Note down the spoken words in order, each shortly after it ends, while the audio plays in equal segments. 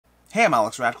Hey, I'm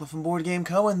Alex Radcliffe from Board Game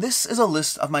Co., and this is a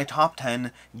list of my top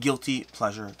 10 guilty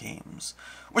pleasure games.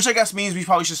 Which I guess means we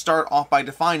probably should start off by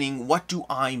defining what do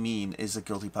I mean is a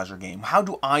guilty pleasure game. How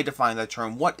do I define that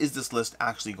term? What is this list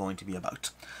actually going to be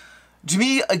about? To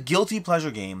me, a guilty pleasure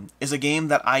game is a game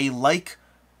that I like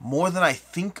more than I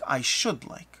think I should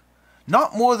like.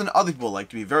 Not more than other people like,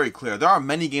 to be very clear. There are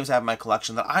many games I have in my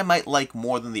collection that I might like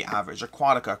more than the average.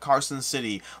 Aquatica, Carson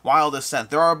City, Wild Ascent.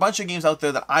 There are a bunch of games out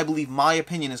there that I believe my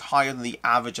opinion is higher than the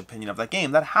average opinion of that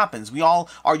game. That happens. We all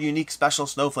are unique, special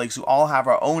snowflakes who all have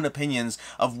our own opinions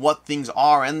of what things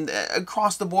are. And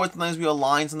across the board, sometimes we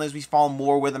align, sometimes we fall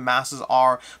more where the masses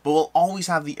are. But we'll always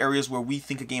have the areas where we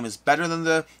think a game is better than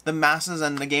the masses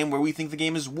and the game where we think the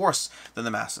game is worse than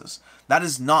the masses. That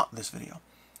is not this video.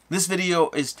 This video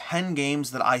is 10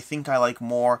 games that I think I like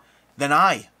more than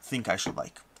I think I should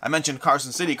like. I mentioned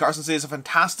Carson City. Carson City is a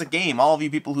fantastic game. All of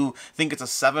you people who think it's a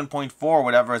 7.4 or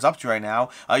whatever it's up to right now,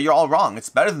 you're all wrong. It's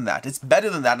better than that. It's better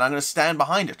than that, and I'm going to stand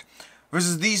behind it.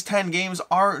 Versus these 10 games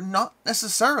are not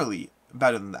necessarily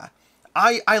better than that.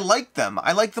 I like them.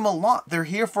 I like them a lot. They're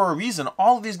here for a reason.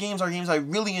 All of these games are games I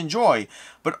really enjoy,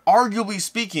 but arguably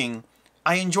speaking,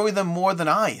 I enjoy them more than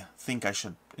I think I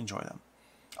should enjoy them.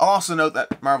 I'll also note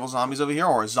that Marvel Zombies over here,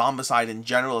 or Zombicide in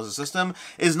general as a system,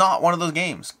 is not one of those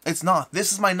games. It's not.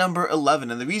 This is my number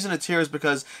 11, and the reason it's here is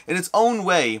because, in its own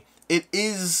way, it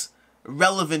is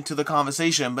relevant to the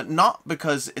conversation, but not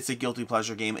because it's a guilty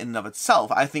pleasure game in and of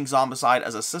itself. I think Zombicide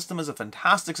as a system is a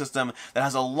fantastic system that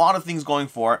has a lot of things going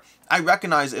for it. I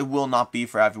recognize it will not be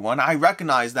for everyone. I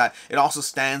recognize that it also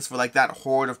stands for like that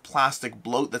horde of plastic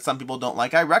bloat that some people don't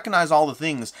like. I recognize all the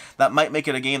things that might make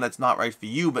it a game that's not right for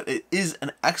you, but it is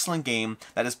an excellent game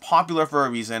that is popular for a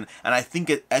reason, and I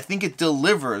think it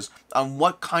delivers on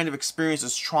what kind of experience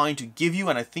it's trying to give you,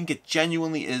 and I think it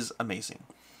genuinely is amazing.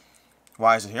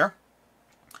 Why is it here?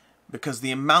 Because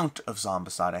the amount of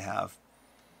Zombicide I have,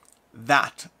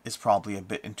 that is probably a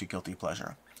bit into guilty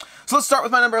pleasure. So let's start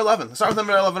with my number 11. Let's start with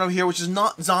number 11 over here, which is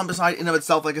not Zombicide in of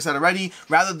itself, like I said already,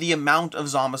 rather the amount of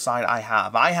Zombicide I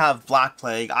have. I have Black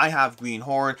Plague, I have Green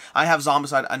Horde, I have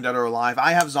Zombicide Undead or Alive,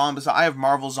 I have Zombicide, I have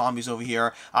Marvel Zombies over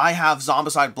here, I have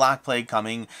Zombicide Black Plague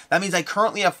coming. That means I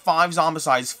currently have 5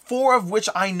 Zombicides, 4 of which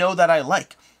I know that I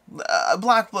like.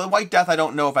 White Death I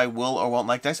don't know if I will or won't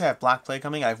like. Did I say I have Black Plague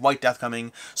coming? I have White Death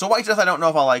coming. So White Death I don't know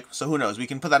if I'll like, so who knows. We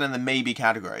can put that in the maybe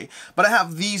category. But I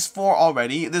have these 4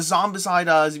 already. The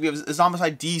Zombicide, we have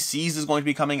Zombicide DCs is going to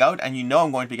be coming out, and you know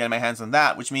I'm going to be getting my hands on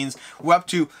that, which means we're up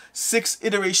to 6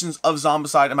 iterations of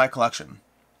Zombicide in my collection.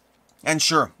 And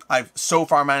sure, I've so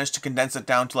far managed to condense it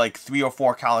down to like 3 or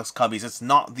 4 Calyx Cubbies. It's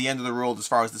not the end of the world as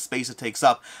far as the space it takes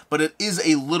up, but it is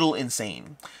a little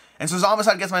insane. And so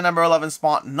Zombicide gets my number 11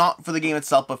 spot, not for the game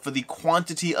itself, but for the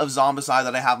quantity of Zombicide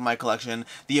that I have in my collection.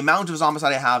 The amount of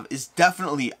Zombicide I have is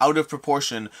definitely out of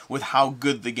proportion with how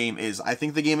good the game is. I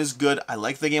think the game is good. I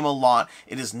like the game a lot.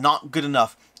 It is not good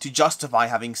enough to justify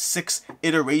having 6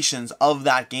 iterations of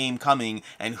that game coming,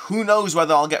 and who knows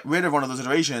whether I'll get rid of one of those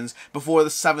iterations before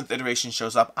the 7th iteration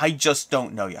shows up. I just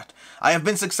don't know yet. I have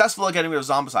been successful at getting rid of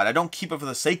Zombicide. I don't keep it for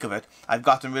the sake of it. I've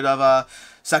gotten rid of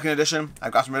 2nd edition.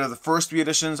 I've gotten rid of the first 3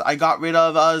 editions. I got rid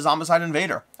of Zombicide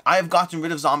Invader. I have gotten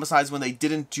rid of Zombicides when they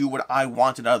didn't do what I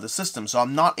wanted out of the system, so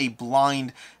I'm not a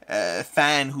blind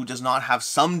fan who does not have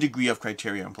some degree of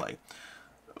criteria in play.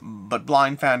 But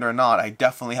blind fan or not, I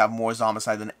definitely have more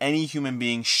Zombicide than any human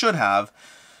being should have,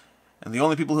 and the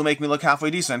only people who make me look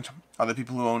halfway decent are the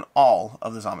people who own all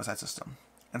of the Zombicide system.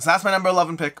 And so that's my number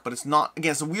 11 pick, but it's not,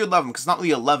 again, it's a weird 11, because it's not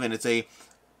really 11, it's a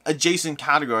adjacent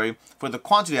category for the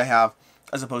quantity I have,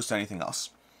 as opposed to anything else.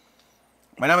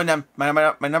 My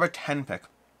number 10 pick,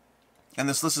 and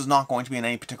this list is not going to be in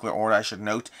any particular order, I should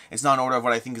note. It's not an order of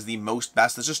what I think is the most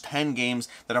best. There's just 10 games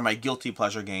that are my guilty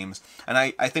pleasure games. And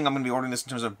I think I'm going to be ordering this in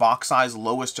terms of box size,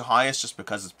 lowest to highest, just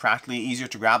because it's practically easier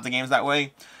to grab the games that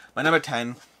way. My number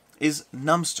 10 is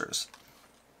Numbsters.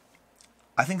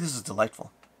 I think this is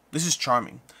delightful. This is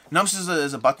charming. Numbsters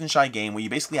is a button-shy game where you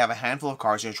basically have a handful of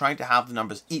cards and you're trying to have the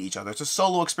numbers eat each other. It's a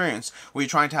solo experience where you're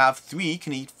trying to have 3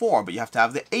 can eat 4, but you have to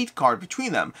have the 8 card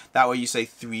between them. That way you say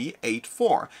 3, 8,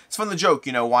 4. It's from the joke,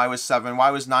 you know, why was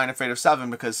 9 afraid of 7?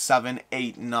 Because 7,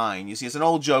 8, 9. You see, it's an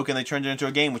old joke and they turned it into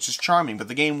a game, which is charming, but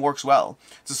the game works well.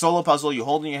 It's a solo puzzle, you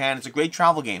hold it in your hand, it's a great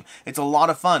travel game. It's a lot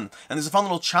of fun. And there's a fun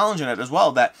little challenge in it as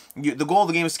well, that the goal of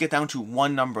the game is to get down to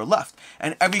 1 number left.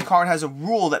 And every card has a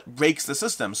rule that breaks the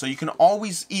system, so you can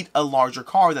always eat a larger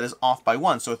card that is off by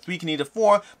 1. So a 3 can eat a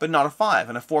 4, but not a 5,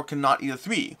 and a 4 cannot eat a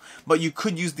 3. But you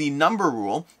could use the number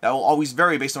rule that will always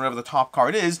vary based on whatever the top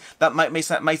card is. That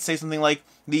might say something like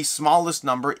the smallest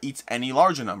number eats any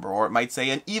larger number, or it might say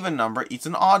an even number eats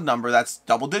an odd number that's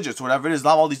double digits, whatever it is.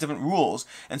 They'll have all these different rules,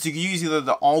 and so you can use either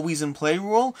the always in play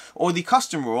rule or the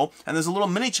custom rule, and there's a little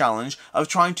mini challenge of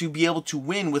trying to be able to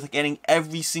win with getting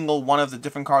every single one of the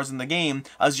different cards in the game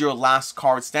as your last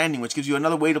card standing, which gives you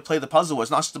another way to play the puzzle.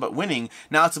 It's not just about winning.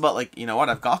 Now it's about, like, you know what,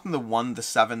 I've gotten the 1, the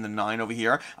 7, the 9 over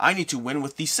here. I need to win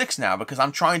with the 6 now because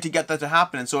I'm trying to get that to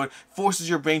happen, and so it forces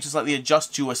your brain to slightly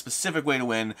adjust to a specific way to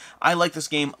win. I like this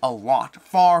game a lot.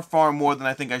 Far, far more than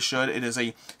I think I should. It is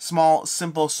a small,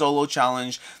 simple solo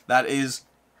challenge that is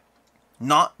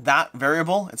not that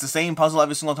variable. It's the same puzzle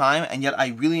every single time, and yet I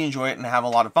really enjoy it and have a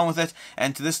lot of fun with it.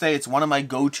 And to this day, it's one of my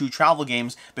go-to travel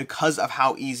games because of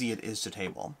how easy it is to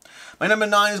table. My number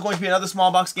 9 is going to be another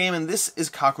small box game, and this is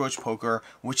Cockroach Poker,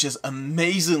 which is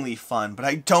amazingly fun, but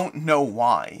I don't know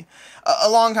why.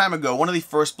 A long time ago, one of the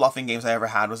first bluffing games I ever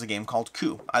had was a game called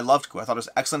Coup. I loved Coup. I thought it was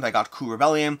excellent. I got Coup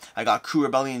Rebellion. I got Coup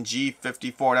Rebellion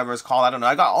G54, whatever it's called. I don't know.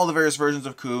 I got all the various versions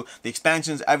of Coup, the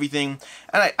expansions, everything.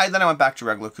 And then I went back to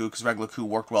regular Coup because regular Coup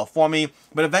worked well for me.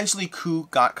 But eventually, Coup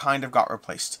kind of got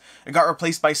replaced. It got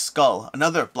replaced by Skull,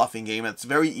 another bluffing game. It's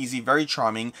very easy, very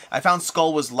charming. I found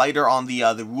Skull was lighter on the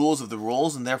rules of the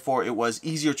rules, and therefore it was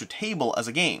easier to table as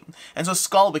a game. And so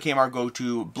Skull became our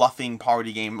go-to bluffing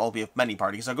party game, albeit many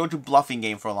parties. Our go-to bluffing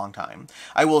game for a long time.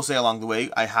 I will say along the way,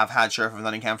 I have had Sheriff of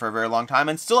Nottingham for a very long time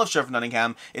and still have Sheriff of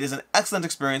Nottingham. It is an excellent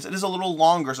experience. It is a little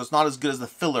longer, so it's not as good as the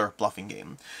filler bluffing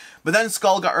game. But then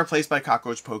Skull got replaced by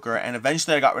Cockroach Poker, and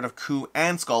eventually I got rid of Coup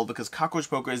and Skull because Cockroach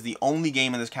Poker is the only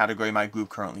game in this category my group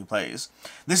currently plays.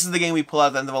 This is the game we pull out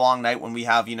at the end of a long night when we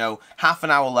have, you know, half an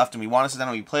hour left and we want to sit down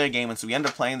and we play a game, and so we end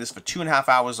up playing this for 2.5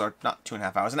 hours, or not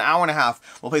 2.5 hours, an hour and a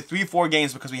half. We'll play 3-4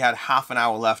 games because we had half an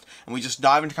hour left, and we just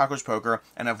dive into Cockroach Poker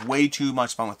and have way too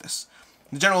much fun with this.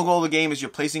 The general goal of the game is you're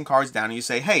placing cards down and you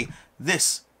say, hey,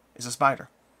 this is a spider.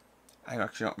 I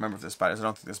actually don't remember if there's spiders. I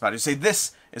don't think there's spiders. You say,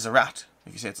 this is a rat.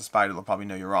 If you say it's a spider, they'll probably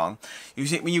know you're wrong. You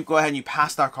say, when you go ahead and you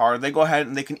pass that card, they go ahead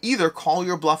and they can either call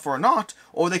your bluff or not,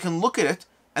 or they can look at it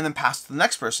and then pass to the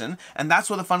next person. And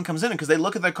that's where the fun comes in, because they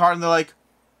look at that card and they're like,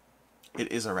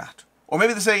 it is a rat. Or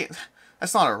maybe they say,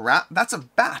 that's not a rat, that's a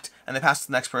bat, and they pass to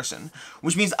the next person.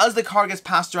 Which means as the card gets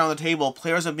passed around the table,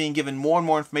 players are being given more and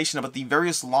more information about the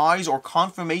various lies or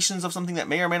confirmations of something that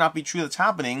may or may not be true that's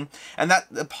happening, and that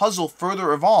the puzzle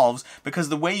further evolves, because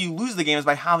the way you lose the game is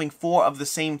by having 4 of the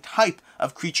same type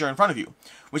of creature in front of you.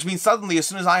 Which means suddenly, as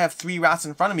soon as I have 3 rats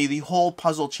in front of me, the whole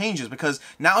puzzle changes, because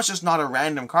now it's just not a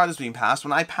random card that's being passed.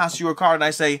 When I pass you a card and I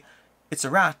say, it's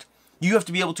a rat, you have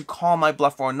to be able to call my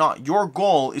bluff or not. Your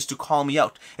goal is to call me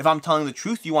out. If I'm telling the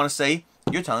truth, you want to say,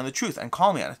 you're telling the truth, and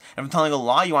call me on it. If I'm telling a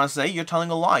lie, you want to say, you're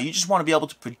telling a lie. You just want to be able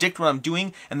to predict what I'm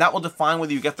doing, and that will define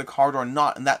whether you get the card or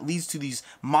not. And that leads to these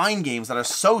mind games that are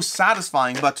so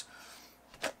satisfying, but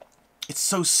it's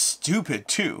so stupid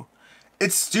too.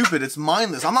 It's stupid. It's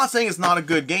mindless. I'm not saying it's not a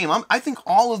good game. I think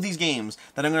all of these games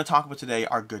that I'm going to talk about today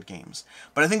are good games.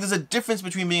 But I think there's a difference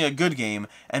between being a good game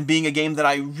and being a game that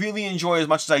I really enjoy as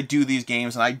much as I do these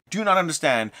games. And I do not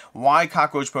understand why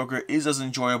Cockroach Poker is as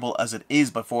enjoyable as it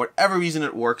is. But for whatever reason,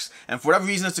 it works. And for whatever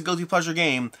reason, it's a guilty pleasure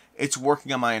game. It's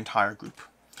working on my entire group.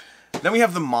 Then we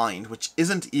have The Mind, which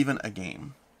isn't even a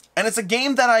game. And it's a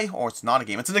game that or it's not a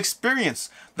game, it's an experience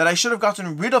that I should have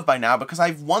gotten rid of by now because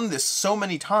I've won this so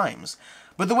many times.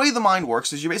 But the way The Mind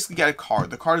works is you basically get a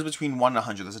card. The card is between 1 and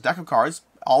 100. There's a deck of cards,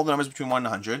 all the numbers between 1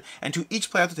 and 100, and to each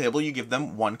player at the table, you give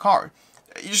them 1 card.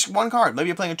 Just 1 card. Maybe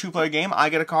you're playing a 2-player game, I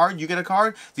get a card, you get a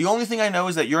card. The only thing I know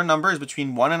is that your number is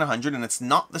between 1 and 100, and it's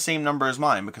not the same number as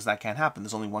mine, because that can't happen.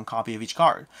 There's only 1 copy of each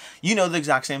card. You know the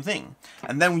exact same thing.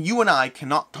 And then you and I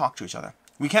cannot talk to each other.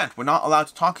 We can't. We're not allowed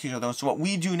to talk to each other. So what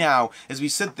we do now is we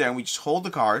sit there and we just hold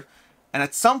the card, and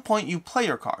at some point you play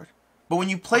your card. But when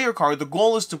you play your card, the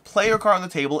goal is to play your card on the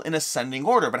table in ascending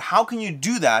order. But how can you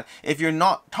do that if you're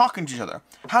not talking to each other?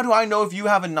 How do I know if you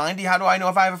have a 90? How do I know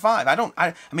if I have a 5?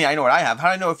 I mean, I know what I have. How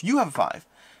do I know if you have a 5?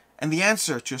 And the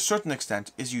answer, to a certain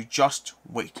extent, is you just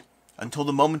wait until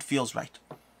the moment feels right.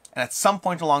 And at some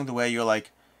point along the way, you're like,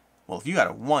 well, if you had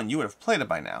a 1, you would have played it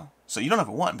by now. So you don't have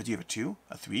a 1, but you have a 2,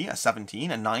 a 3, a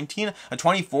 17, a 19, a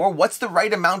 24. What's the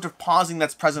right amount of pausing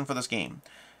that's present for this game?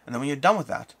 And then when you're done with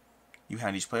that, you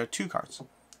hand each player 2 cards,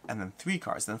 and then 3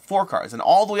 cards, then 4 cards, and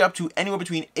all the way up to anywhere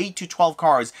between 8 to 12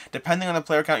 cards, depending on the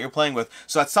player count you're playing with.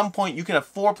 So at some point, you can have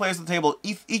 4 players at the table,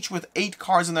 each with 8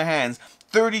 cards in their hands,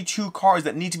 32 cards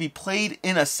that need to be played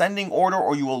in ascending order,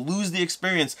 or you will lose the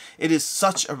experience. It is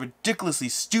such a ridiculously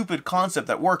stupid concept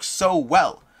that works so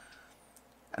well.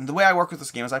 And the way I work with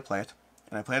this game is I play it,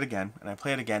 and I play it again, and I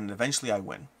play it again, and eventually I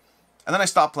win. And then I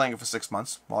stop playing it for 6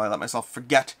 months, while I let myself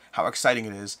forget how exciting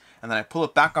it is, and then I pull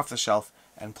it back off the shelf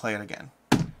and play it again.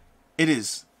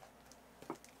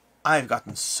 I've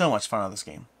gotten so much fun out of this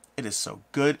game. It is so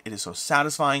good. It is so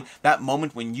satisfying. That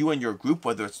moment when you and your group,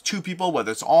 whether it's 2 people,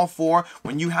 whether it's all 4,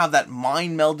 when you have that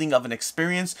mind melding of an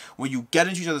experience where you get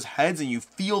into each other's heads and you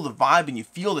feel the vibe and you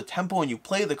feel the tempo and you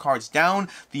play the cards down,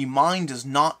 the mind does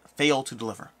not fail to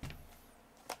deliver.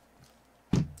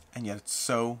 And yet it's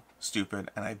so stupid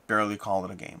and I barely call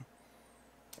it a game.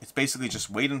 It's basically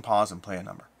just wait and pause and play a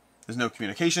number. There's no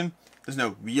communication. There's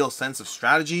no real sense of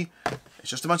strategy. It's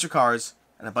just a bunch of cards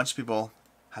and a bunch of people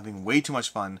having way too much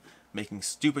fun, making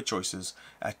stupid choices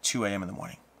at 2 a.m. in the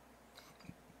morning.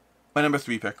 My number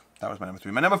 3 pick, that was my number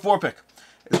 3. My number 4 pick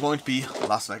is going to be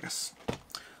Las Vegas.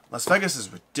 Las Vegas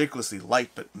is ridiculously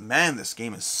light, but man, this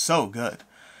game is so good.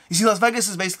 You see, Las Vegas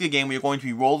is basically a game where you're going to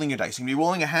be rolling your dice. You're going to be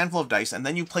rolling a handful of dice, and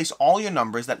then you place all your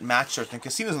numbers that match certain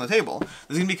casinos on the table.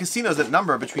 There's going to be casinos that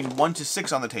number between 1 to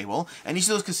 6 on the table, and each of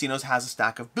those casinos has a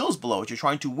stack of bills below it. You're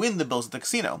trying to win the bills at the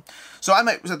casino. So I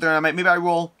might sit there and maybe I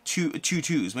roll two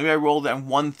twos, maybe I roll then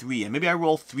 1 3, and maybe I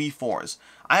roll 3 4s.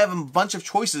 I have a bunch of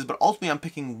choices, but ultimately I'm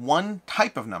picking one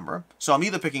type of number. So I'm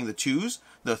either picking the 2s,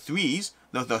 the 3s,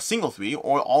 the single 3,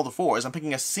 or all the 4s. I'm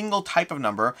picking a single type of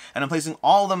number, and I'm placing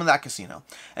all of them in that casino.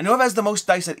 And whoever has the most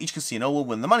dice at each casino will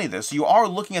win the money there. So you are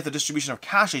looking at the distribution of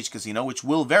cash at each casino, which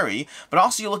will vary, but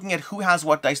also you're looking at who has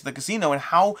what dice at the casino and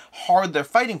how hard they're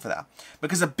fighting for that.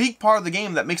 Because a big part of the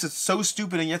game that makes it so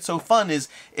stupid and yet so fun is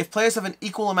if players have an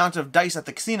equal amount of dice at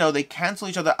the casino, they cancel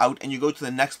each other out and you go to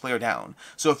the next player down.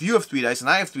 So if you have 3 dice and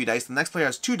I have 3 dice, the next player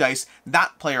has 2 dice,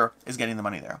 that player is getting the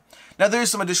money there. Now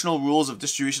there's some additional rules of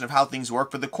distribution of how things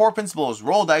work, but the core principle is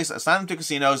roll dice, assign them to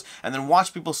casinos, and then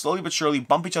watch people slowly but surely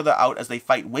bump each other out as they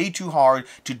fight way too hard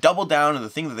to double down on the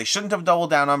thing that they shouldn't have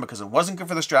doubled down on because it wasn't good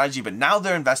for the strategy, but now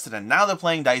they're invested and now they're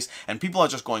playing dice and people are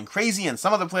just going crazy, and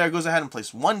some other player goes ahead and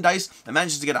plays 1 dice and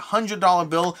manages to get a $100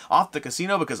 bill off the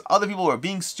casino because other people were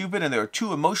being stupid and they were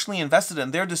too emotionally invested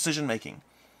in their decision making.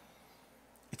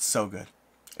 It's so good.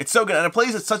 It's so good, and it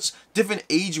plays at such different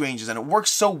age ranges, and it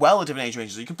works so well at different age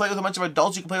ranges. You can play with a bunch of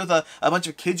adults, you can play with a bunch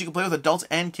of kids, you can play with adults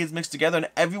and kids mixed together, and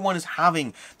everyone is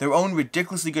having their own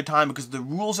ridiculously good time because the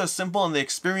rules are simple and the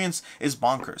experience is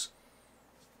bonkers.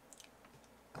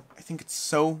 I think it's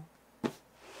so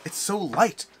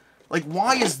light. Like,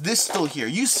 why is this still here?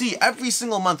 You see, every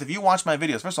single month, if you watch my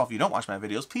videos, first off, if you don't watch my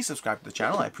videos, please subscribe to the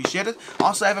channel. I appreciate it.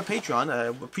 Also, I have a Patreon. I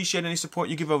appreciate any support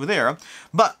you give over there.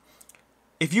 But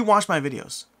if you watch my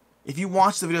videos, if you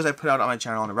watch the videos I put out on my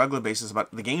channel on a regular basis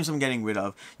about the games I'm getting rid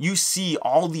of, you see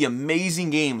all the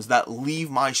amazing games that leave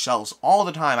my shelves all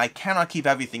the time. I cannot keep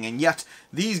everything, and yet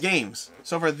these games,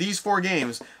 so far these 4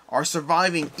 games, are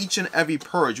surviving each and every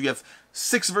purge. We have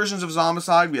 6 versions of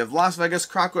Zombicide, we have Las Vegas,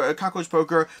 Cockroach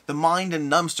Poker, The Mind,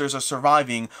 and Numbsters are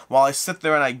surviving while I sit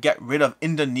there and I get rid of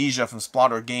Indonesia from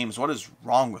Splatter Games. What is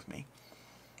wrong with me?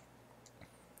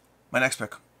 My next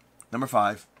pick, number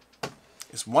 5.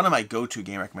 It's one of my go-to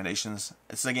game recommendations.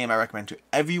 It's a game I recommend to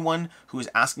everyone who is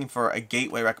asking for a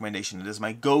gateway recommendation. It is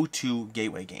my go-to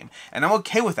gateway game, and I'm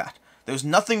okay with that. There's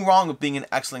nothing wrong with being an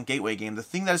excellent gateway game. The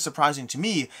thing that is surprising to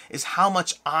me is how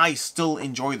much I still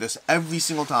enjoy this every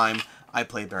single time I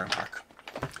play Bärenpark.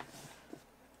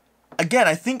 Again,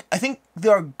 I think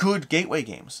there are good gateway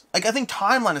games. Like, I think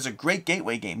Timeline is a great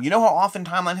gateway game. You know how often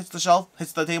Timeline hits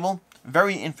the table?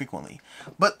 Very infrequently.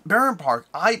 But Bärenpark,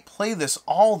 I play this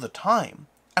all the time,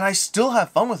 and I still have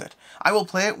fun with it. I will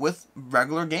play it with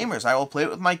regular gamers. I will play it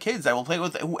with my kids. I will play it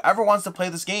with whoever wants to play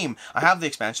this game. I have the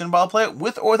expansion, but I'll play it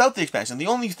with or without the expansion. The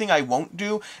only thing I won't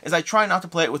do is I try not to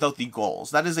play it without the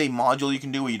goals. That is a module you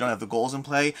can do where you don't have the goals in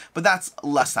play, but that's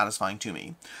less satisfying to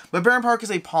me. But Bärenpark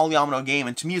is a polyomino game,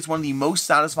 and to me it's one of the most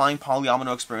satisfying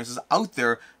polyomino experiences out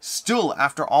there still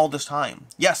after all this time.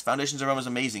 Yes, Foundations of Rome is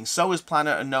amazing. So is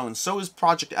Planet Unknown. So is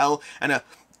Project L, and a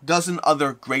dozen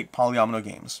other great polyomino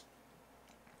games.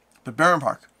 But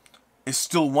Bärenpark is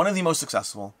still one of the most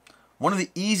accessible, one of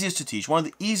the easiest to teach, one of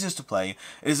the easiest to play.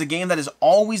 It is a game that is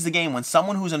always the game when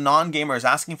someone who's a non-gamer is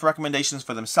asking for recommendations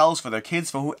for themselves, for their kids,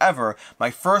 for whoever.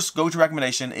 My first go-to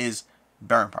recommendation is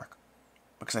Bärenpark,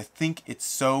 because I think it's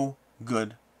so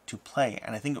good to play,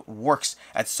 and I think it works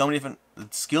at so many different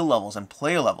skill levels and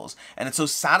player levels, and it's so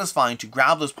satisfying to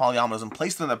grab those polyominoes and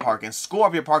place them in the park and score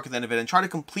up your park at the end of it and try to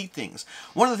complete things.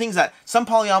 One of the things that some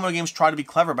polyomino games try to be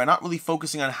clever by not really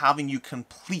focusing on having you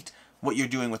complete what you're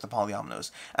doing with the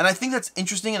polyominoes. And I think that's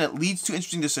interesting, and it leads to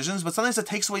interesting decisions, but sometimes it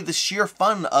takes away the sheer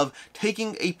fun of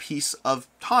taking a piece of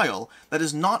tile that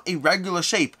is not a regular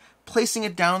shape, placing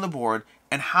it down on the board,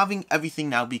 and having everything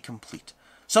now be complete.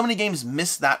 So many games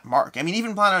miss that mark. I mean,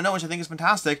 even Planet Unknown, which I think is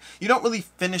fantastic, you don't really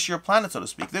finish your planet, so to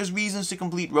speak. There's reasons to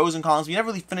complete rows and columns, but you never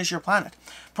really finish your planet.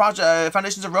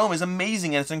 Foundations of Rome is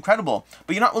amazing and it's incredible,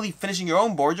 but you're not really finishing your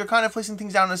own board. You're kind of placing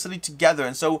things down in a city together,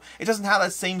 and so it doesn't have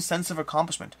that same sense of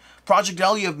accomplishment. Project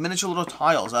L, you have miniature little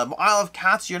tiles. Isle of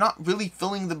Cats, you're not really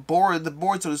filling the board,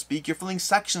 so to speak. You're filling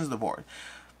sections of the board.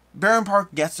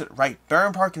 Bärenpark gets it right.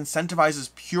 Bärenpark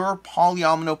incentivizes pure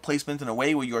polyomino placement in a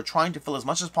way where you are trying to fill as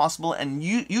much as possible, and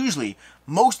usually,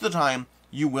 most of the time,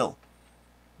 you will.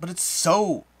 But it's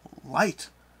so light.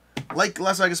 Like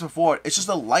Las Vegas before, it's just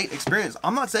a light experience.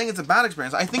 I'm not saying it's a bad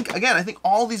experience. I think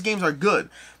all these games are good.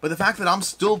 But the fact that I'm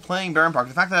still playing Bärenpark,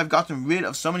 the fact that I've gotten rid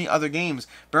of so many other games,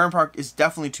 Bärenpark is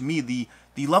definitely, to me, the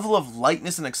level of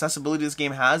lightness and accessibility this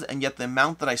game has, and yet the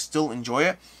amount that I still enjoy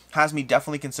it, has me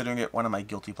definitely considering it one of my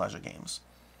guilty pleasure games.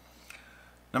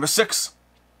 Number 6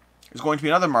 is going to be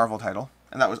another Marvel title,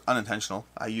 and that was unintentional.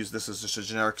 I used this as just a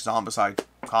generic Zombicide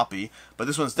copy, but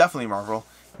this one's definitely Marvel.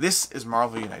 This is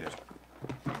Marvel United.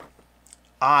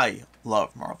 I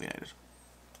love Marvel United.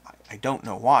 I don't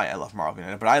know why I love Marvel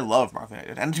United, but I love Marvel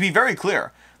United. And to be very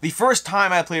clear, the first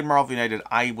time I played Marvel United,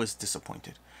 I was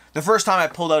disappointed. The first time I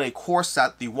pulled out a core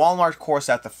set, the Walmart core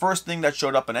set, the first thing that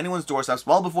showed up on anyone's doorsteps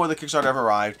well before the Kickstarter ever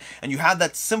arrived, and you had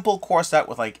that simple core set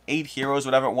with like 8 heroes,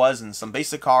 whatever it was, and some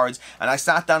basic cards, and I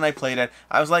sat down and I played it,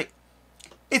 I was like,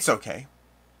 it's okay.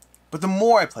 But the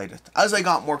more I played it, as I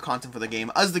got more content for the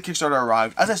game, as the Kickstarter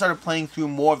arrived, as I started playing through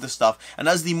more of the stuff, and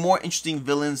as the more interesting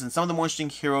villains and some of the more interesting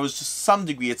heroes, to some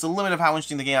degree, it's a limit of how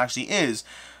interesting the game actually is,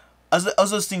 as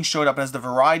those things showed up and as the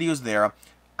variety was there,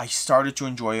 I started to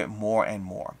enjoy it more and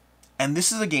more. And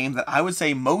this is a game that I would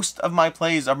say most of my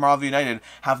plays of Marvel United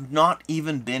have not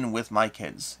even been with my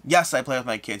kids. Yes, I play with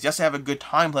my kids. Yes, I have a good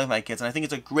time playing with my kids, and I think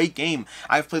it's a great game.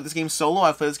 I've played this game solo,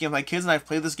 I've played this game with my kids, and I've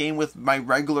played this game with my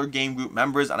regular game group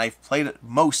members, and I've played it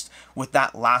most with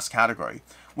that last category,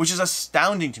 which is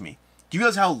astounding to me. Do you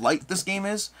realize how light this game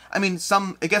is? I mean,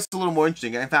 it gets a little more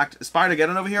interesting. In fact,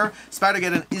 Spider-Geddon over here,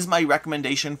 Spider-Geddon is my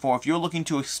recommendation for if you're looking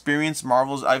to experience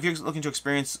Marvel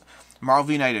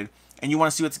United, and you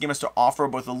want to see what this game has to offer,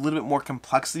 both a little bit more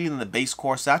complexity than the base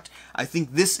core set, I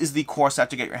think this is the core set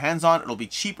to get your hands on. It'll be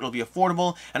cheap, it'll be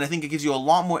affordable, and I think it gives you a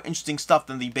lot more interesting stuff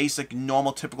than the basic,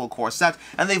 normal, typical core set.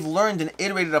 And they've learned and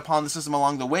iterated upon the system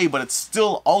along the way, but it's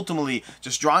still ultimately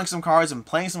just drawing some cards and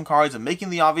playing some cards and making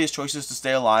the obvious choices to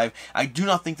stay alive. I do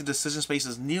not think the decision space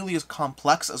is nearly as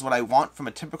complex as what I want from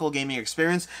a typical gaming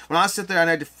experience. When I sit there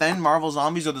and I defend Marvel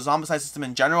Zombies or the Zombicide system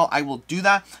in general, I will do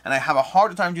that, and I have a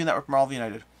harder time doing that with Marvel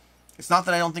United. It's not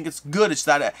that I don't think it's good, it's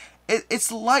that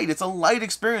it's light. It's a light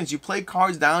experience. You play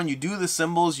cards down, you do the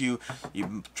symbols, you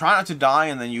try not to die,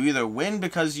 and then you either win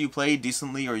because you played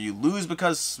decently or you lose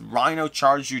because Rhino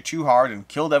charged you too hard and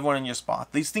killed everyone in your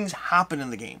spot. These things happen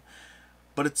in the game.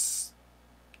 But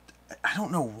I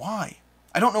don't know why.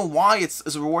 I don't know why it's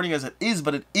as rewarding as it is,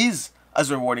 but it is as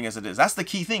rewarding as it is. That's the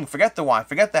key thing. Forget the why,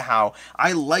 forget the how.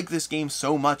 I like this game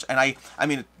so much, and I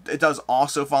mean, it does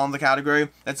also fall in the category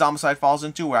that Zombicide falls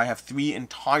into, where I have 3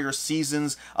 entire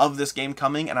seasons of this game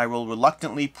coming, and I will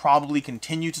reluctantly probably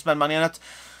continue to spend money on it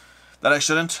that I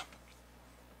shouldn't.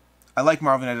 I like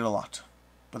Marvel United a lot,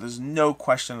 but there's no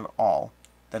question at all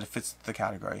that it fits the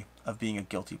category of being a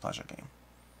guilty pleasure game.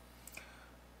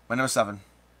 My number 7.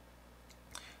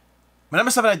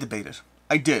 I debated.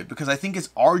 I did, because I think it's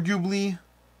arguably,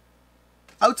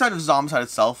 outside of Zombicide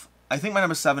itself, I think my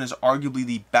number 7 is arguably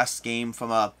the best game from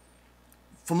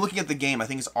looking at the game. I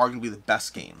think it's arguably the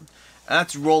best game, and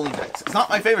that's Rolling Heights. It's not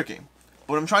my favorite game,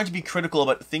 but I'm trying to be critical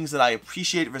about things that I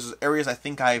appreciate versus areas I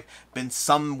think I've been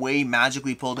some way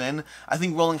magically pulled in. I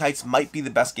think Rolling Heights might be the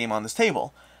best game on this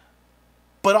table.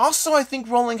 But also, I think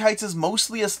Rolling Heights is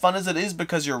mostly as fun as it is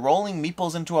because you're rolling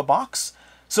meeples into a box.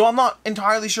 So I'm not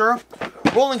entirely sure.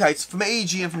 Rolling Heights from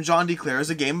AEG and from John D. Clare is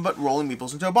a game about rolling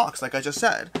meeples into a box, like I just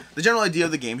said. The general idea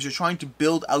of the game is you're trying to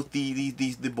build out the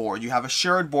board. You have a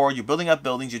shared board, you're building up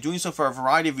buildings, you're doing so for a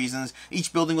variety of reasons.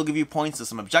 Each building will give you points, there's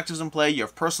some objectives in play, you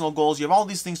have personal goals, you have all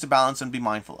these things to balance and be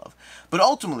mindful of. But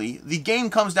ultimately, the game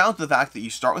comes down to the fact that you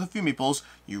start with a few meeples,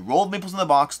 you roll the meeples in the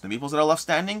box, the meeples that are left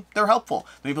standing, they're helpful.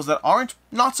 The meeples that aren't,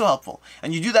 not so helpful.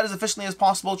 And you do that as efficiently as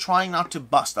possible, trying not to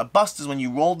bust. A bust is when you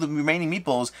roll the remaining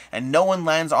meeples and no one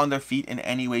lands on their feet in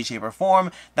any way, shape, or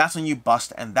form. That's when you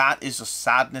bust, and that is just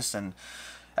sadness, and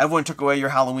everyone took away your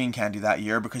Halloween candy that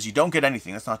year because you don't get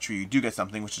anything. That's not true. You do get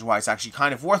something, which is why it's actually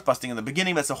kind of worth busting in the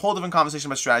beginning. That's a whole different conversation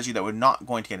about strategy that we're not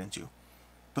going to get into.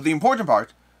 But the important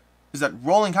part is that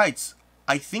Rolling Heights,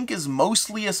 I think is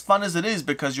mostly as fun as it is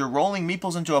because you're rolling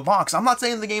meeples into a box. I'm not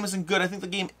saying the game isn't good. I think the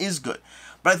game is good.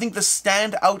 But I think the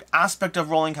standout aspect of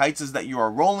Rolling Heights is that you are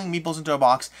rolling meeples into a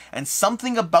box, and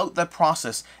something about that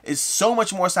process is so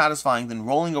much more satisfying than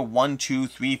rolling a 1, 2,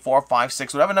 3, 4, 5,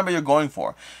 6, whatever number you're going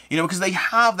for. You know, because they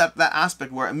have that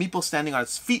aspect where a meeple standing on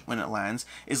its feet when it lands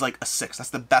is like a 6. That's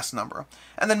the best number.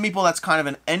 And then meeple that's kind of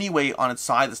an anyway on its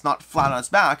side, that's not flat on its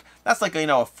back, that's like, you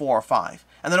know, a 4 or 5.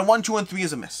 And then a 1, 2, and 3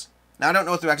 is a miss. Now, I don't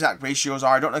know what the exact ratios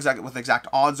are, I don't know exactly what the exact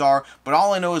odds are, but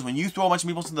all I know is when you throw a bunch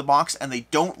of meeples in the box and they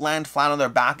don't land flat on their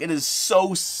back, it is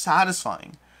so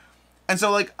satisfying. And so,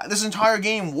 like, this entire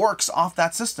game works off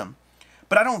that system.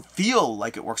 But I don't feel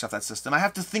like it works off that system. I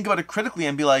have to think about it critically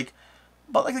and be like,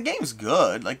 but, like, the game's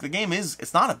good. Like, the game is,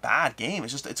 it's not a bad game.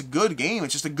 It's just, it's a good game.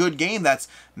 It's just a good game that's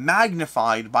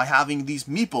magnified by having these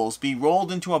meeples be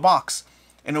rolled into a box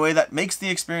in a way that makes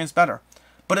the experience better.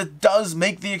 But it does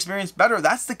make the experience better.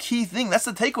 That's the key thing. That's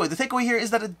the takeaway. The takeaway here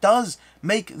is that it does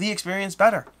make the experience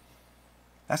better.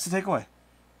 That's the takeaway.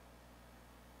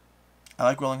 I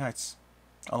like Rolling Heights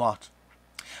a lot.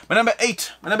 My number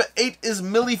 8. My number 8 is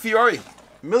Mille Fiori.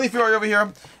 Mille Fiori over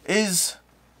here is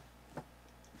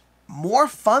more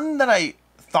fun than I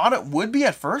thought it would be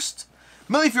at first.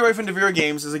 Mille Fiori from Referral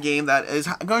Games is a game that is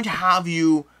going to have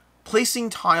you placing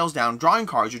tiles down, drawing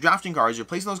cards, you're drafting cards, you're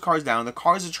placing those cards down, the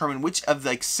cards determine which of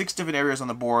like 6 different areas on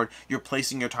the board you're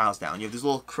placing your tiles down. You have these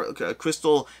little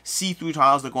crystal see-through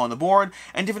tiles that go on the board,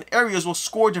 and different areas will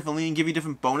score differently and give you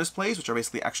different bonus plays, which are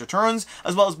basically extra turns,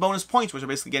 as well as bonus points, which are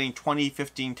basically getting 20,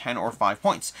 15, 10, or 5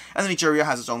 points. And then each area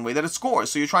has its own way that it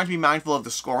scores, so you're trying to be mindful of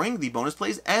the scoring, the bonus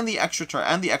plays, and the extra turn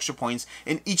and the extra points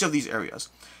in each of these areas.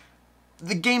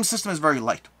 The game system is very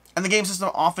light. And the game system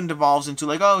often devolves into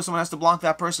like, oh, someone has to block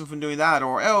that person from doing that,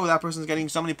 or oh, that person's getting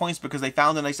so many points because they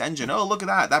found a nice engine. Oh, look at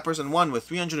that. That person won with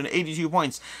 382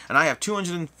 points, and I have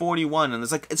 241, and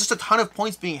it's like, it's just a ton of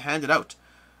points being handed out.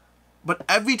 But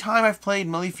every time I've played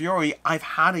Mille Fiori, I've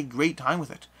had a great time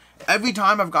with it. Every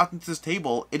time I've gotten to this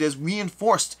table, it has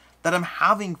reinforced that I'm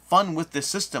having fun with this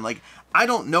system. Like, I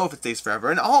don't know if it stays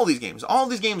forever. And all these games,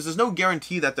 there's no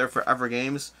guarantee that they're forever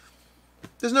games.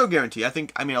 There's no guarantee.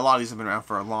 I mean, a lot of these have been around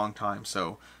for a long time,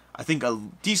 so I think a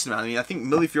decent amount. I mean, I think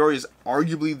Mille Fiori is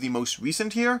arguably the most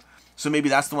recent here, so maybe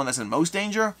that's the one that's in most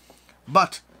danger,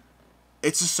 but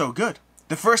it's just so good.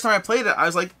 The first time I played it, I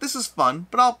was like, this is fun,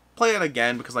 but I'll play it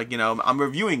again because, like, you know, I'm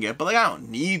reviewing it, but, like, I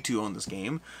don't need to own this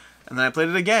game. And then I played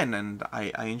it again, and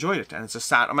I enjoyed it, and it's just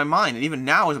sat on my mind, and even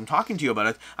now, as I'm talking to you about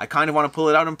it, I kind of want to pull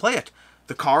it out and play it.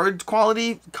 The card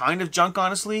quality, kind of junk,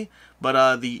 honestly,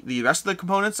 but the rest of the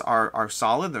components are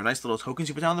solid. They're nice little tokens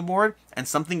you put down on the board, and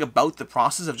something about the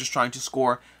process of just trying to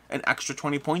score an extra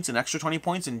 20 points, an extra 20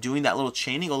 points, and doing that little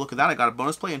chaining. Oh, look at that, I got a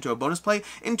bonus play into a bonus play,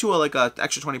 into a, like, a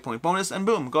extra 20 point bonus, and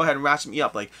boom, go ahead and ratchet me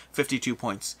up, like, 52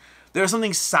 points. There's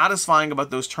something satisfying about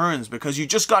those turns, because you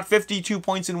just got 52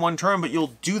 points in one turn, but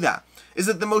you'll do that. Is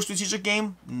it the most strategic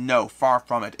game? No, far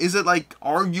from it. Is it, like,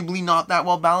 arguably not that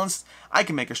well balanced? I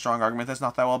can make a strong argument that's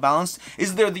not that well balanced.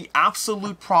 Is there the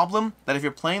absolute problem that if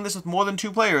you're playing this with more than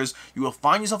 2 players, you will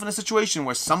find yourself in a situation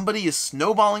where somebody is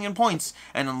snowballing in points,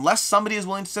 and unless somebody is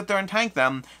willing to sit there and tank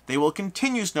them, they will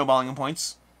continue snowballing in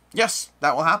points? Yes,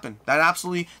 that will happen. That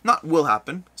absolutely not will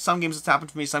happen. Some games it's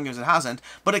happened for me, some games it hasn't,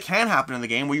 but it can happen in the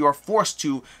game where you are forced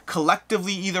to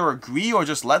collectively either agree or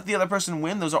just let the other person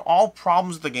win. Those are all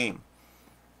problems with the game.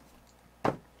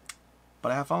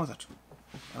 But I have fun with it,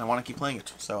 and I want to keep playing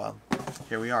it, so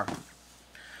here we are.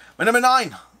 My number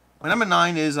 9! My number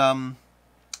 9 is, I'm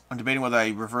debating whether I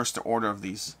reverse the order of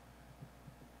these.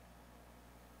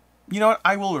 You know what?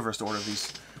 I will reverse the order of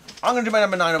these. I'm going to do my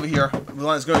number 9 over here. The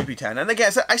one is going to be 10. And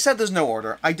again, I said there's no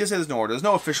order. I did say there's no order. There's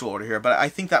no official order here, but I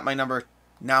think that my number,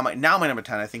 now my number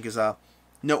 10, I think is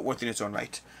noteworthy in its own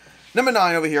right. Number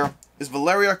 9 over here is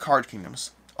Valeria Card Kingdoms.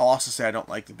 I'll also say I don't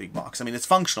like the big box. I mean, it's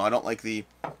functional. I don't like the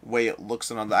way it looks.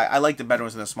 And I like the better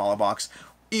ones in the smaller box.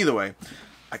 Either way,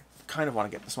 I kind of want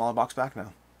to get the smaller box back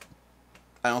now.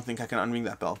 I don't think I can unring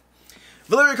that bell.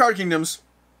 Valeria Card Kingdoms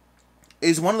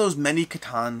is one of those many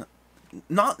Catan,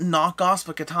 not knockoffs,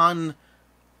 but Catan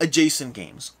adjacent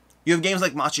games. You have games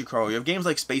like Machi Crow, you have games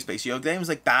like Space Base, you have games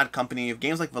like Bad Company, you have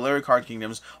games like Valeria Card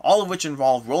Kingdoms, all of which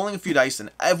involve rolling a few dice and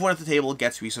everyone at the table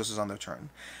gets resources on their turn.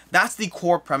 That's the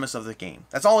core premise of the game.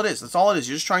 That's all it is. That's all it is.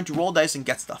 You're just trying to roll dice and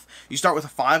get stuff. You start with a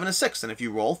 5 and a 6, and if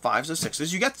you roll 5s or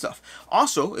 6s, you get stuff.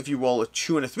 Also, if you roll a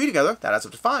 2 and a 3 together, that adds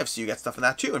up to 5, so you get stuff in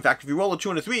that too. In fact, if you roll a 2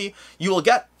 and a 3, you will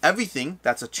get everything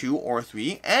that's a 2 or a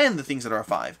 3, and the things that are a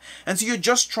 5. And so you're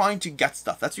just trying to get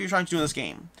stuff. That's what you're trying to do in this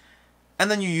game. And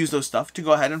then you use those stuff to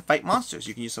go ahead and fight monsters.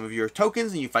 You can use some of your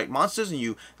tokens and you fight monsters and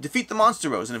you defeat the monster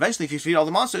rows. And eventually, if you defeat all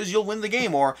the monsters, you'll win the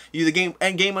game, or the game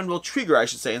end will trigger, I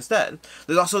should say, instead.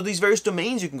 There's also these various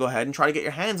domains you can go ahead and try to get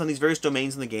your hands on these various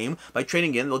domains in the game by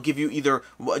trading in. They'll give you either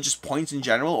just points in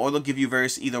general, or they'll give you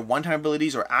various either one-time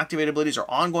abilities or activated abilities or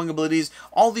ongoing abilities.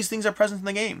 All these things are present in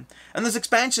the game. And there's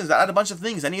expansions that add a bunch of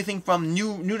things. Anything from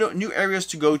new areas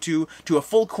to go to a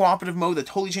full cooperative mode that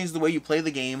totally changes the way you play the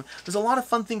game. There's a lot of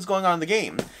fun things going on in the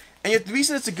game. And yet the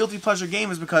reason it's a guilty pleasure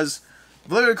game is because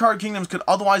Valeria Card Kingdoms could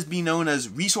otherwise be known as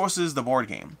Resources the board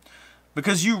game.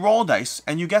 Because you roll dice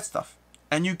and you get stuff.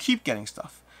 And you keep getting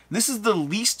stuff. This is the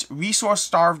least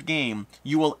resource-starved game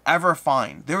you will ever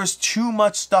find. There is too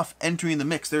much stuff entering the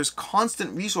mix. There's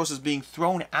constant resources being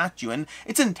thrown at you, and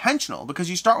it's intentional because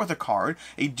you start with a card,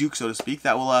 a duke so to speak,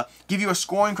 that will give you a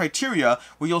scoring criteria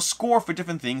where you'll score for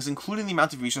different things, including the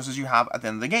amount of resources you have at the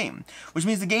end of the game. Which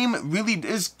means the game really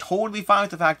is totally fine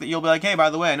with the fact that you'll be like, hey, by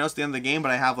the way, I know it's the end of the game,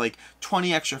 but I have like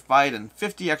 20 extra fight and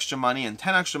 50 extra money and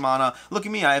 10 extra mana. Look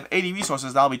at me, I have 80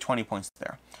 resources, that'll be 20 points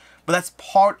there. But that's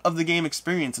part of the game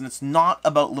experience, and it's not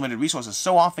about limited resources.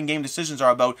 So often game decisions are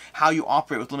about how you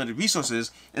operate with limited resources.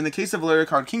 In the case of Valeria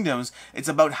Card Kingdoms, it's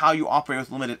about how you operate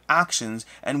with limited actions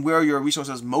and where your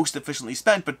resources most efficiently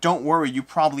spent, but don't worry, you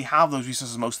probably have those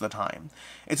resources most of the time.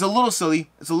 It's a little silly,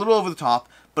 it's a little over the top,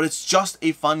 but it's just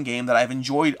a fun game that I've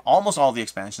enjoyed almost all the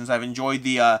expansions. I've enjoyed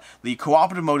the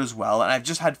cooperative mode as well, and I've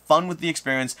just had fun with the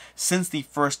experience since the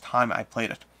first time I played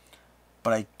it.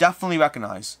 But I definitely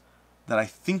recognize that I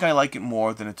think I like it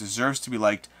more than it deserves to be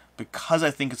liked, because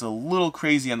I think it's a little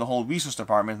crazy on the whole resource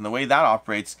department and the way that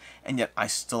operates, and yet I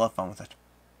still have fun with it.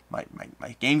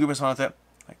 My game group has fun with it,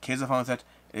 my kids have fun with it.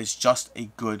 It is just a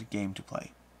good game to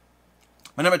play.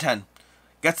 My number 10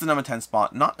 gets the number 10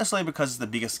 spot, not necessarily because it's the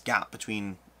biggest gap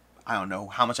between, I don't know,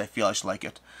 how much I feel I should like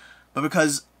it, but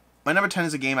because my number 10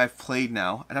 is a game I've played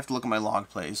now. I'd have to look at my log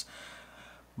plays,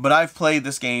 but I've played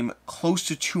this game close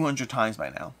to 200 times by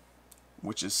now.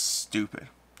 Which is stupid.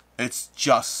 It's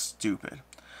just stupid.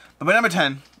 But my number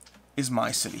 10 is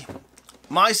My City.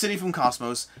 My City from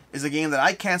Cosmos is a game that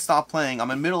I can't stop playing.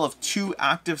 I'm in the middle of 2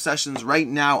 active sessions right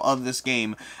now of this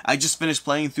game. I just finished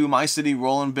playing through My City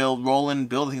Roll and Build,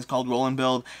 I think it's called Roll and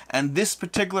Build. And this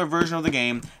particular version of the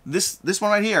game, this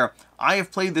one right here, I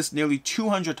have played this nearly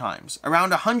 200 times. Around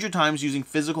 100 times using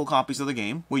physical copies of the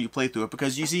game, where you play through it,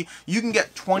 because you see, you can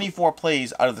get 24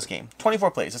 plays out of this game.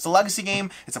 24 plays. It's a legacy game,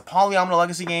 it's a polyomino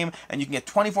legacy game, and you can get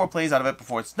 24 plays out of it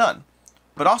before it's done.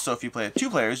 But also, if you play it 2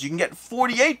 players, you can get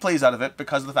 48 plays out of it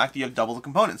because of the fact that you have double the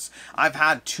components. I've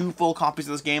had 2 full copies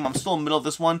of this game. I'm still in the middle of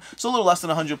this one, so a little less than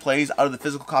 100 plays out of the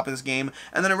physical copy of this game.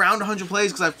 And then around 100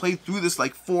 plays because I've played through this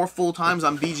like 4 full times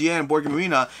on BGA and Board Game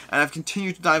Arena, and I've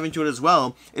continued to dive into it as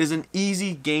well. It is an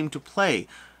easy game to play.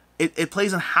 It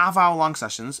plays in half-hour-long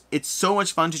sessions. It's so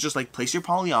much fun to just like place your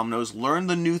polyominoes, learn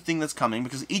the new thing that's coming,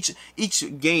 because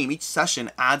each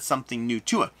session adds something new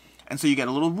to it. And so you get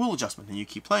a little rule adjustment, and you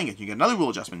keep playing it. You get another rule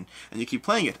adjustment, and you keep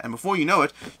playing it. And before you know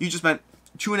it, you just spent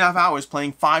 2.5 hours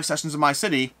playing 5 sessions of My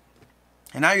City,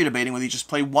 and now you're debating whether you just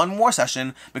play 1 more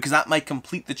session, because that might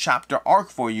complete the chapter arc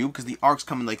for you, because the arcs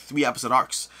come in like 3-episode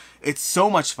arcs. It's so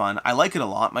much fun. I like it a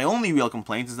lot. My only real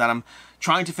complaint is that I'm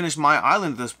trying to finish My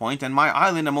Island at this point, and My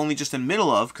Island I'm only just in the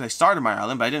middle of, because I started My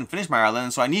Island, but I didn't finish My Island,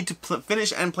 and so I need to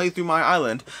finish and play through My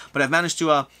Island, but I've managed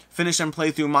to finish and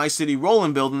play through My City Roll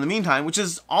and Build in the meantime, which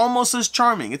is almost as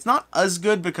charming. It's not as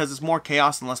good because it's more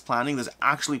chaos and less planning. There's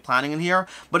actually planning in here,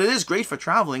 but it is great for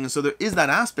traveling, and so there is that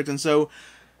aspect, and so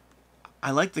I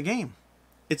like the game.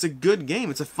 It's a good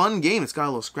game. It's a fun game. It's got a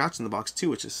little scratch in the box too,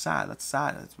 which is sad. That's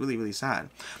sad. That's really, really sad.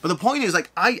 But the point is, like,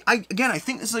 again, I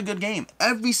think this is a good game.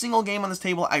 Every single game on this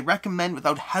table I recommend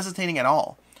without hesitating at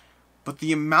all. But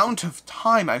the amount of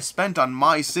time I've spent on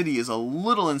My City is a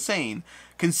little insane,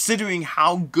 considering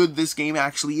how good this game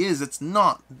actually is. It's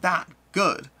not that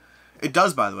good. It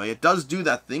does, by the way, it does do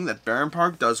that thing that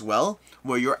Bärenpark does well,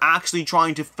 where you're actually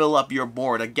trying to fill up your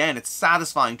board. Again, it's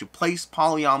satisfying to place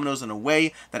polyominoes in a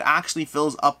way that actually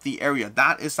fills up the area.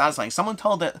 That is satisfying. Someone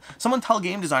tell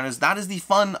game designers that is the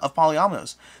fun of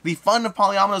polyominoes. The fun of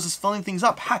polyominoes is filling things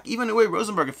up. Heck, even Uwe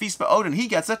Rosenberg, A Feast by Odin, he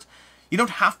gets it. You don't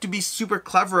have to be super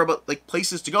clever about like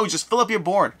places to go. Just fill up your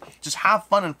board. Just have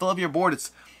fun and fill up your board.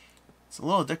 It's a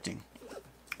little addicting.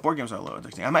 Board games are a little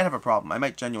addicting. I might have a problem. I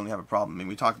might genuinely have a problem. I mean,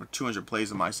 we talked about 200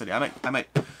 plays in My City. I might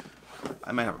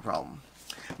have a problem.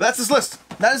 But that's this list.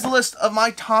 That is the list of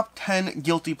my top 10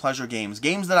 guilty pleasure games.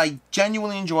 Games that I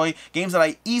genuinely enjoy, games that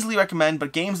I easily recommend,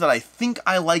 but games that I think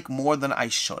I like more than I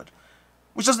should.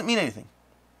 Which doesn't mean anything.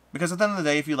 Because at the end of the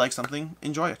day, if you like something,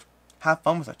 enjoy it. Have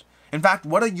fun with it. In fact,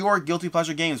 what are your guilty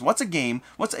pleasure games? What's a game,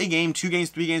 2 games,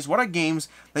 3 games? What are games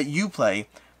that you play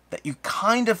that you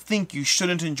kind of think you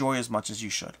shouldn't enjoy as much as you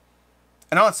should?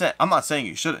 And I'm not saying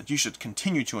you shouldn't. You should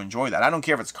continue to enjoy that. I don't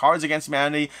care if it's Cards Against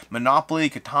Humanity, Monopoly,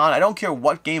 Catan. I don't care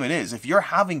what game it is. If you're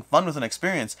having fun with an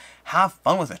experience, have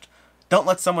fun with it. Don't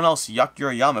let someone else yuck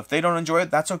your yum. If they don't enjoy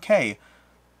it, that's okay.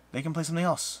 They can play something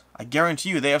else. I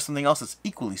guarantee you they have something else that's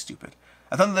equally stupid.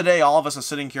 At the end of the day, all of us are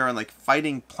sitting here and like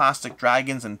fighting plastic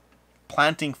dragons and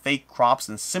planting fake crops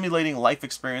and simulating life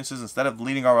experiences instead of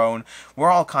leading our own. We're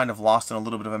all kind of lost in a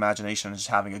little bit of imagination and just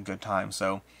having a good time.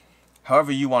 So,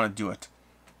 however you want to do it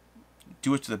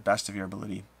to the best of your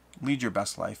ability. Lead your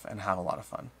best life and have a lot of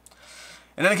fun.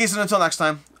 In any case, until next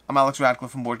time, I'm Alex Radcliffe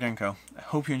from Board Game Co. I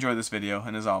hope you enjoyed this video,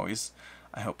 and as always,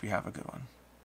 I hope you have a good one.